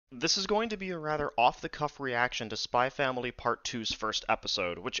This is going to be a rather off-the-cuff reaction to Spy Family Part Two's first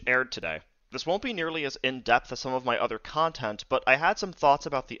episode, which aired today. This won't be nearly as in-depth as some of my other content, but I had some thoughts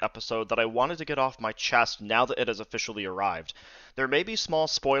about the episode that I wanted to get off my chest now that it has officially arrived. There may be small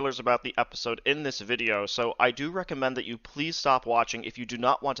spoilers about the episode in this video, so I do recommend that you please stop watching if you do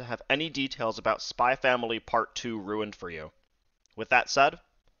not want to have any details about Spy Family Part 2 ruined for you. With that said,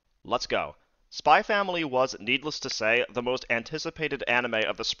 let's go. Spy Family was, needless to say, the most anticipated anime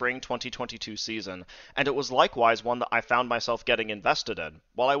of the spring 2022 season, and it was likewise one that I found myself getting invested in.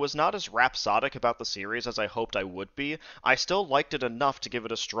 While I was not as rhapsodic about the series as I hoped I would be, I still liked it enough to give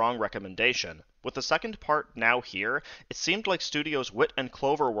it a strong recommendation. With the second part now here, it seemed like Studios Wit and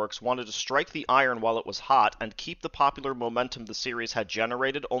Cloverworks wanted to strike the iron while it was hot and keep the popular momentum the series had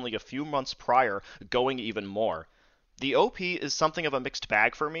generated only a few months prior going even more. The OP is something of a mixed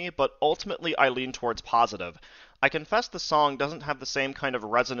bag for me, but ultimately I lean towards positive. I confess the song doesn't have the same kind of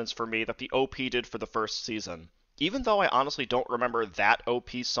resonance for me that the OP did for the first season. Even though I honestly don't remember that OP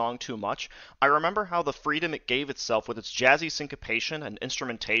song too much, I remember how the freedom it gave itself with its jazzy syncopation and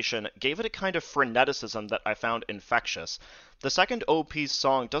instrumentation gave it a kind of freneticism that I found infectious. The second OP's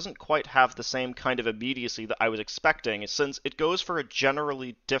song doesn't quite have the same kind of immediacy that I was expecting, since it goes for a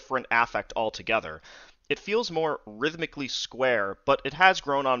generally different affect altogether. It feels more rhythmically square, but it has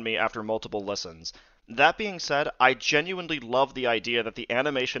grown on me after multiple listens. That being said, I genuinely love the idea that the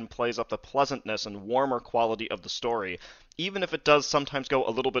animation plays up the pleasantness and warmer quality of the story, even if it does sometimes go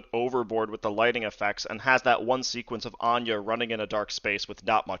a little bit overboard with the lighting effects and has that one sequence of Anya running in a dark space with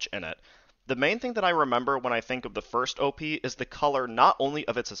not much in it. The main thing that I remember when I think of the first OP is the color not only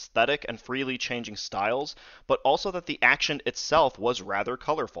of its aesthetic and freely changing styles, but also that the action itself was rather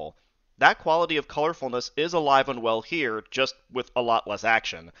colorful. That quality of colorfulness is alive and well here, just with a lot less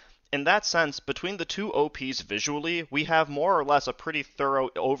action. In that sense, between the two OPs visually, we have more or less a pretty thorough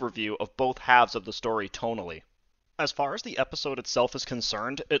overview of both halves of the story tonally. As far as the episode itself is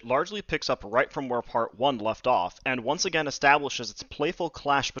concerned, it largely picks up right from where Part 1 left off, and once again establishes its playful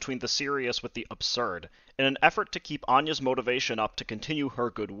clash between the serious with the absurd. In an effort to keep Anya's motivation up to continue her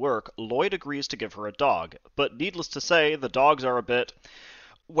good work, Lloyd agrees to give her a dog, but needless to say, the dogs are a bit,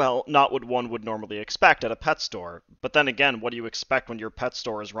 well, not what one would normally expect at a pet store. But then again, what do you expect when your pet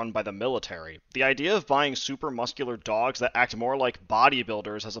store is run by the military? The idea of buying super muscular dogs that act more like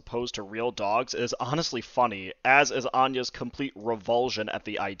bodybuilders as opposed to real dogs is honestly funny, as is Anya's complete revulsion at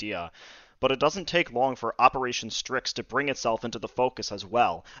the idea. But it doesn't take long for Operation Strix to bring itself into the focus as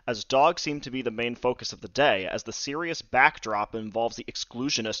well, as dogs seem to be the main focus of the day, as the serious backdrop involves the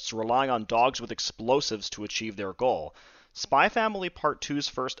exclusionists relying on dogs with explosives to achieve their goal. Spy Family Part Two's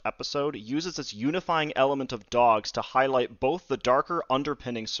first episode uses its unifying element of dogs to highlight both the darker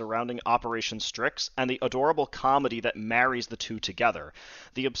underpinnings surrounding Operation Strix and the adorable comedy that marries the two together.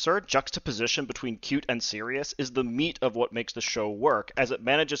 The absurd juxtaposition between cute and serious is the meat of what makes the show work, as it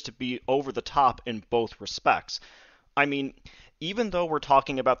manages to be over the top in both respects. I mean, even though we're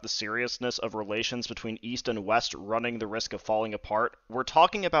talking about the seriousness of relations between East and West running the risk of falling apart, we're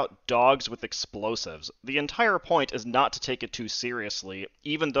talking about dogs with explosives. The entire point is not to take it too seriously,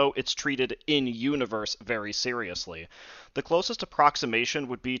 even though it's treated in-universe very seriously. The closest approximation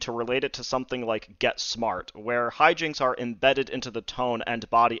would be to relate it to something like Get Smart, where hijinks are embedded into the tone and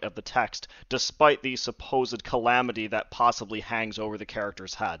body of the text, despite the supposed calamity that possibly hangs over the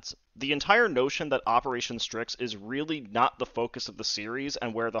characters' heads. The entire notion that Operation Strix is really not the focus of the series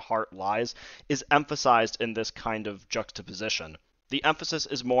and where the heart lies is emphasized in this kind of juxtaposition. The emphasis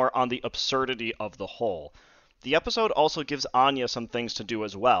is more on the absurdity of the whole. The episode also gives Anya some things to do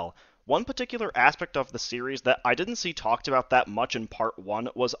as well. One particular aspect of the series that I didn't see talked about that much in Part 1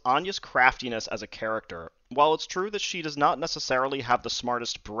 was Anya's craftiness as a character. While it's true that she does not necessarily have the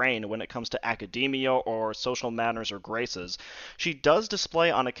smartest brain when it comes to academia or social manners or graces, she does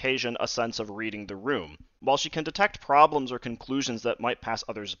display on occasion a sense of reading the room. While she can detect problems or conclusions that might pass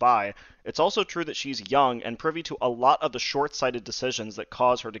others by, it's also true that she's young and privy to a lot of the short-sighted decisions that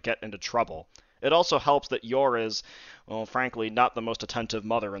cause her to get into trouble. It also helps that Yor is, well, frankly, not the most attentive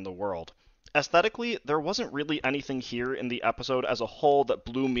mother in the world. Aesthetically, there wasn't really anything here in the episode as a whole that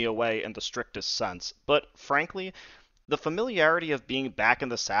blew me away in the strictest sense, but frankly, the familiarity of being back in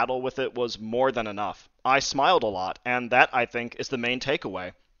the saddle with it was more than enough. I smiled a lot, and that, I think, is the main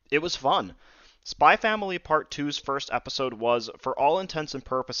takeaway. It was fun. Spy Family Part 2's first episode was, for all intents and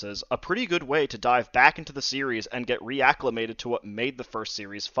purposes, a pretty good way to dive back into the series and get reacclimated to what made the first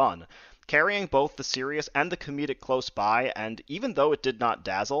series fun. Carrying both the serious and the comedic close by, and even though it did not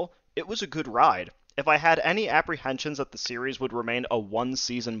dazzle, it was a good ride. If I had any apprehensions that the series would remain a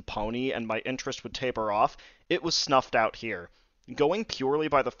one-season pony and my interest would taper off, it was snuffed out here. Going purely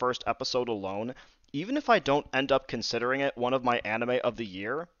by the first episode alone, even if I don't end up considering it one of my anime of the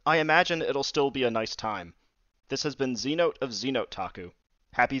year, I imagine it'll still be a nice time. This has been ZNote of ZNoteTaku.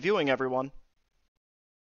 Happy viewing, everyone!